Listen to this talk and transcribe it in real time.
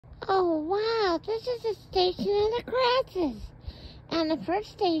Oh, wow, this is a station in the crosses. And the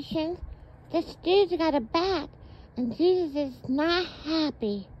first station, this dude's got a bat, and Jesus is not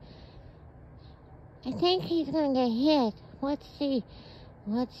happy. I think he's gonna get hit. Let's see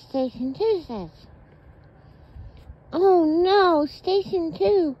what Station 2 says. Oh no, Station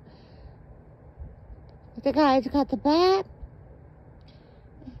 2. The guy's got the bat,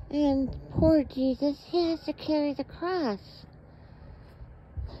 and poor Jesus, he has to carry the cross.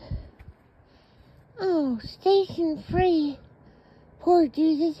 Oh, Station 3. Poor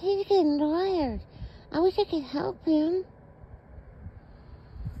Jesus, he's getting tired. I wish I could help him.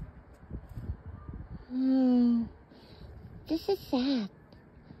 This is sad.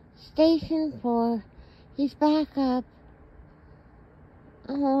 Station 4. He's back up.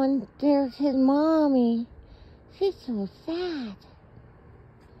 Oh, and there's his mommy. She's so sad.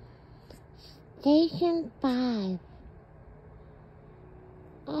 Station 5.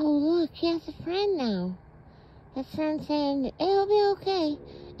 Oh, look, he has a friend now. His friend saying, it'll be okay.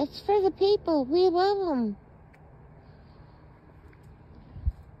 It's for the people. We love them.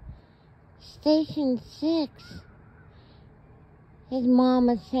 Station 6. His mom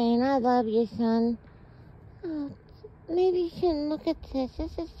is saying, I love you, son. Oh, maybe you shouldn't look at this.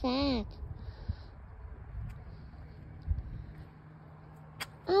 This is sad.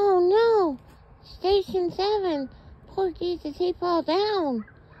 Oh, no. Station 7. Poor Jesus, he fell down.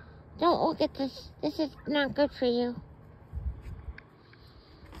 Don't look at this. This is not good for you.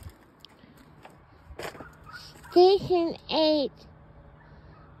 Station 8.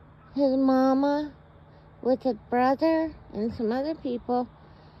 His mama with a brother and some other people.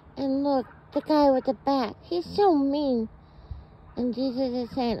 And look, the guy with the bat. He's so mean. And Jesus is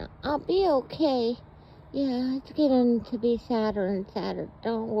saying, I'll be okay. Yeah, it's getting to be sadder and sadder.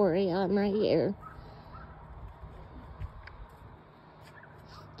 Don't worry, I'm right here.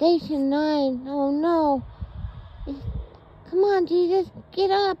 Station 9. Oh no. Come on, Jesus.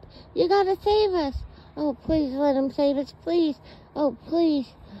 Get up. You gotta save us. Oh, please let him save us, please. Oh, please.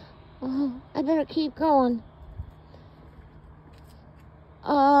 Oh, I better keep going.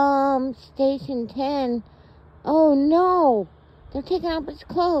 Station 10. Oh no. They're taking off his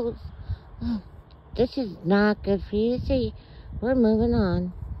clothes. Oh, this is not good for you to see. We're moving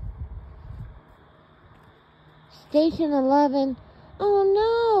on. Station 11. Oh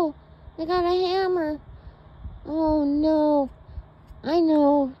no. They got a hammer. Oh no. I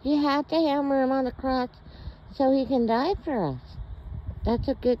know. You have to hammer him on the cross so he can die for us. That's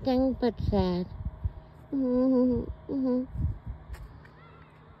a good thing, but sad.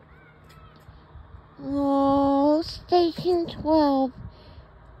 Oh, Station 12.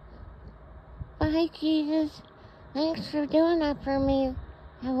 Bye, Jesus. Thanks for doing that for me.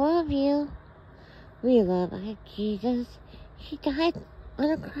 I love you. We love our Jesus. He died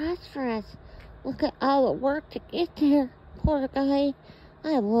on a cross for us. Look at all the work to get there. Poor guy.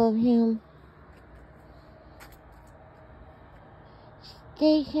 I love him.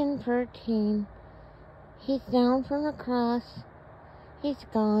 Station 13. He's down from the cross. He's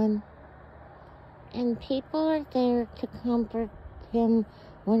gone. And people are there to comfort him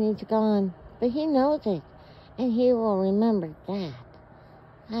when he's gone. But he knows it. And he will remember that.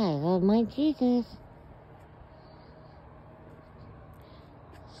 I love my Jesus.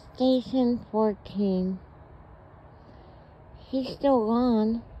 Station 14. He's still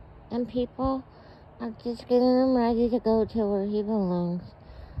gone. And people are just getting him ready to go to where he belongs.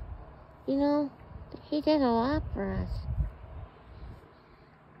 You know, he did a lot for us.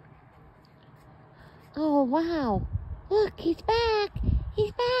 Oh, wow. Look, he's back.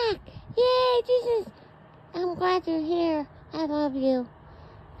 He's back. Yay, Jesus. I'm glad you're here. I love you.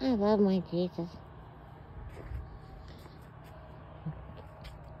 I love my Jesus.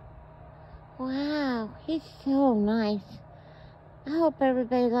 Wow, he's so nice. I hope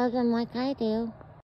everybody loves him like I do.